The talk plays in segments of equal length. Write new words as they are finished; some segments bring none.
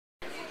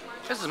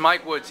This is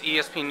Mike Woods,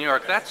 ESPN New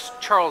York. That's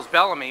Charles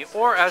Bellamy,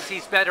 or as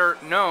he's better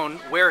known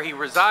where he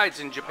resides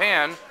in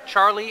Japan,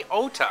 Charlie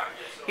Ota.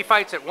 He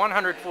fights at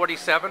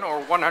 147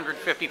 or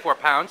 154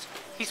 pounds.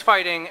 He's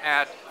fighting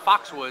at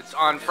Foxwoods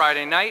on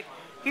Friday night.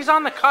 He's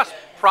on the cusp,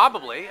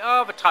 probably,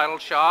 of a title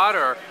shot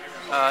or,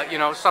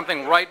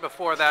 something right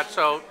before that.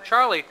 So,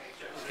 Charlie,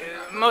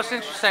 most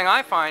interesting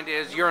I find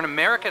is you're an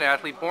American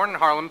athlete born in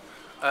Harlem,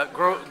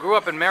 grew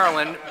up in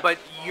Maryland, but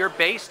you're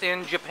based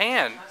in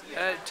Japan.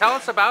 Tell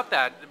us about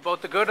that,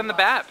 both the good and the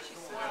bad.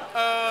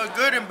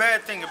 Good and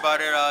bad thing about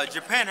it,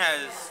 Japan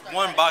has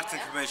one boxing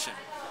commission.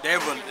 They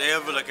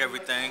overlook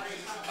everything,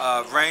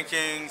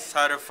 rankings,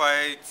 title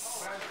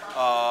fights,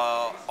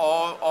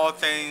 all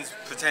things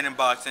pertaining to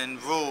boxing,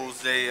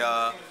 rules.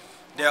 They're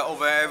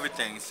over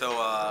everything.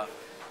 So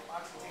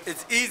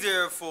it's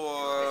easier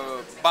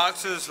for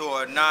boxers who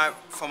are not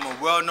from a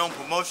well-known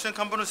promotion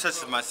company,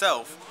 such as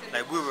myself.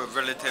 Like, we were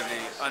relatively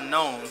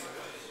unknown.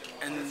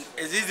 And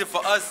it's easy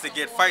for us to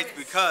get fights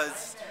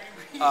because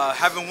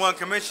having one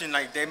commission,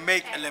 like, they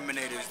make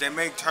eliminators, they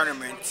make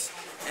tournaments,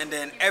 and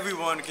then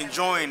everyone can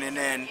join, and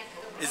then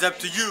it's up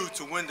to you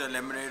to win the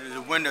eliminator,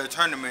 to win the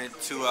tournament,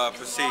 to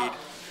proceed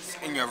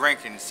in your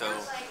rankings. So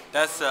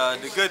that's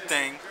the good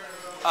thing.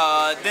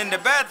 Then the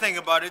bad thing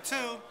about it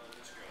too,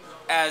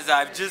 as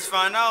I've just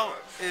found out,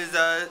 is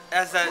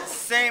as that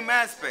same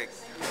aspect.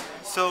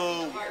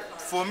 So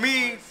for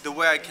me, the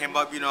way I came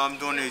up, I'm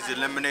doing these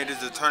eliminators,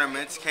 the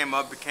tournaments, came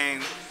up,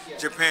 became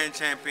Japan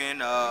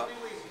champion,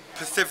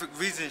 Pacific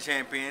region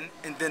champion,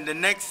 and then the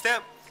next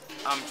step,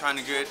 I'm trying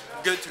to get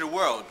to the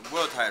world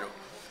title.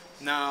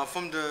 Now,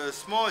 from the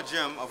small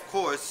gym, of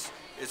course,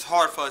 it's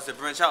hard for us to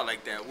branch out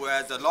like that,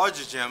 whereas the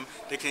larger gym,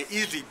 they can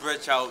easily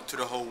branch out to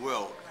the whole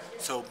world.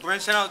 So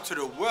branching out to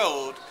the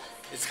world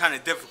is kind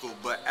of difficult,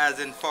 but as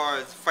far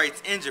as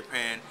fights in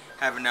Japan,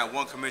 having that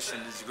one commission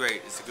is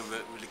great. It's a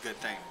really good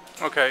thing.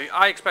 Okay,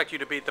 I expect you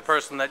to beat the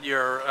person that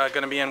you're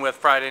going to be in with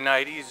Friday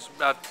night. He's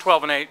about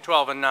 12-8,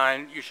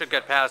 12-9. You should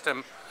get past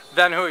him.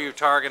 Then who are you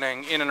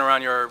targeting in and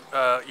around your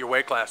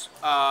weight class?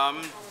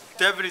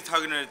 Definitely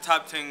targeting the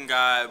top 10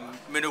 guy,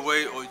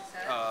 middleweight or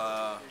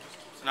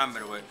not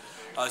middleweight,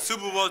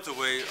 super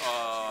welterweight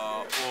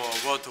or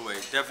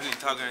welterweight. Definitely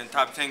targeting the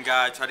top 10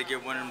 guy. Try to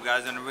get one of them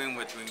guys in the ring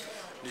with me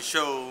to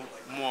show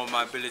more of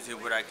my ability,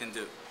 what I can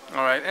do.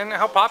 All right, and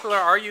how popular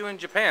are you in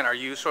Japan? Are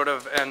you sort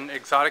of an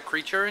exotic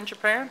creature in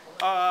Japan?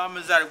 I'm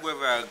exotic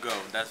wherever I go.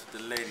 That's what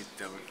the ladies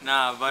do.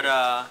 Nah, but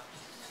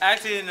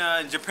actually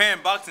in Japan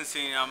boxing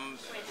scene,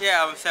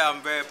 I would say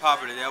I'm very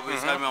popular. They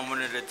always tell me I'm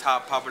one of the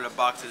top popular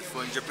boxers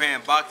for in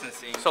Japan boxing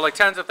scene. So like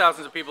tens of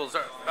thousands of people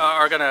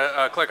are going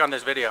to click on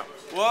this video?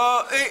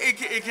 Well,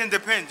 it can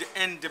depend.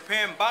 In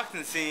Japan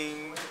boxing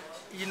scene,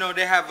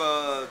 they have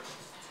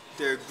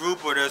their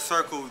group or their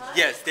circle.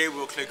 Yes, they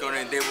will click on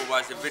it and they will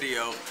watch the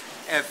video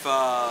if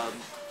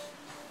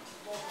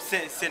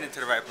send it to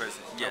the right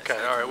person. Yes.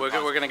 Okay, all right, we're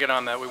going to get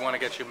on that. We want to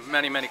get you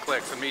many, many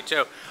clicks, and me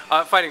too.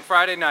 Fighting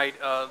Friday night,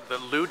 the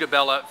Lou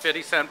DiBella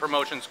 50 Cent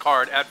Promotions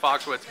card at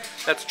Foxwoods.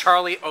 That's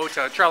Charlie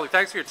Ota. Charlie,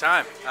 thanks for your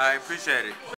time. I appreciate it.